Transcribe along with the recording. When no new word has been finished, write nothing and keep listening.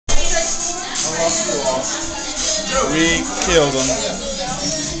We killed him.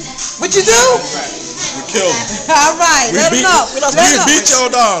 What you do? We killed him. All right, let him know. We beat your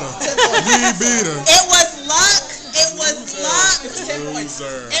daughter. We beat her. It was luck. It was luck.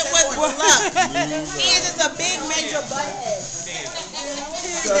 Loser. It was luck. He is just a big major butthead.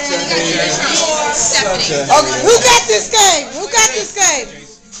 Okay, who got this game? Who got this game?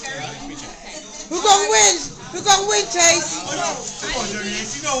 Who gonna win? Who gonna win, Chase? Come on, Jerry.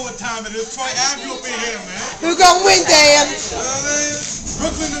 You know what time it is. Troy Ave, you up in here, man. Who gonna win, Dan?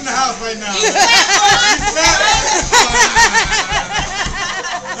 Brooklyn in the house right now.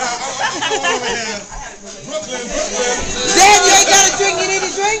 Brooklyn. Dan, you ain't got a drink. You need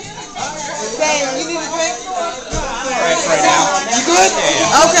a drink? Dan, you need a drink? Right now. You good?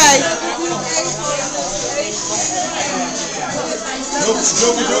 Okay. Let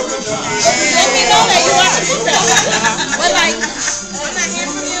me know that you want to do that. But like, I'm not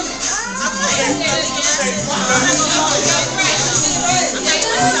hearing from you.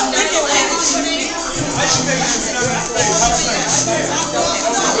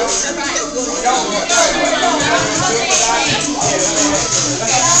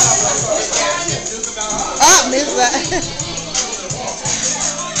 Ah, missed that.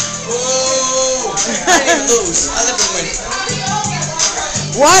 I didn't lose. I let them win.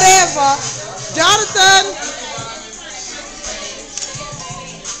 Whatever. Jonathan.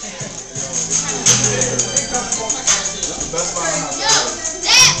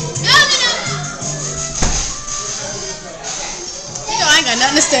 You know I ain't got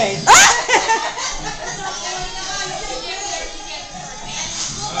nothing to say.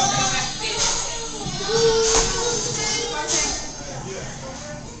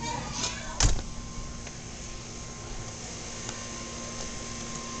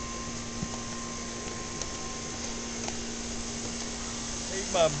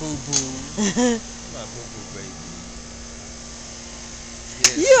 My boo-boo. My boo-boo, baby.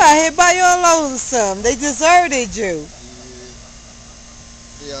 Yes. You out here by your lonesome. They deserted you.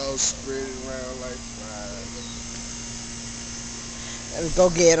 They all spread it around like flies. Let's go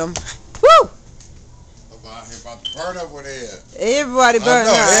get them. Woo! I'm out here about to burn up with air. Everybody burn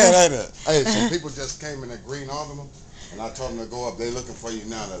up. Hey, some people just came in that green ornament, and I told them to go up. They looking for you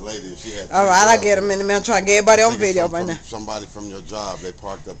now. That lady, she had. All right, I get them in the minute. I'm trying to get everybody on video right now. Somebody from your job, they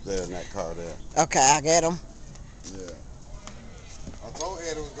parked up there in that car there. Okay, I get them. Yeah. I told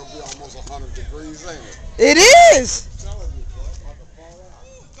Ed it was gonna be almost 100 degrees, ain't it? It is. Go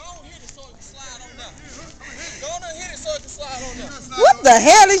on, hit it so it can slide on down. Go on and hit it so it can slide on down. What the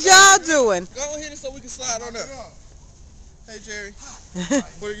hell is y'all doing? Go on, hit it so we can slide on down. Hey, Jerry.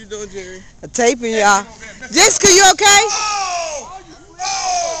 What are you doing, Jerry? I'm taping y'all. Jessica, you okay?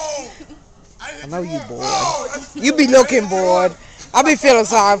 I know you bored. You be looking bored. I be feeling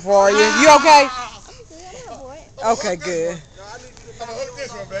sorry for you. You okay? Okay, good. I'm gonna hook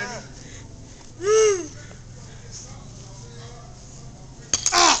this one, baby.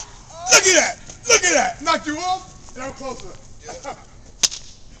 Ah! Look at that! Look at that! Knocked you off? And I'm closer.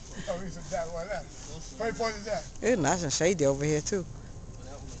 Oh, he's a that one. That. How many points is that? It's nice and shady over here too.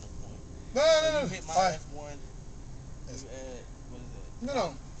 No. You hit my last one. You add, what is that?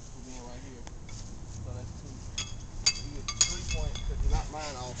 No. Being right here. So that's 2. You get 3 points because you knocked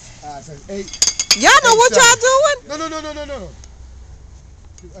mine off. Alright, so 8. Y'all know what y'all doing? No.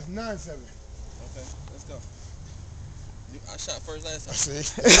 That's 9-7. Okay, let's go. I shot first last time. I see.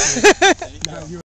 Now you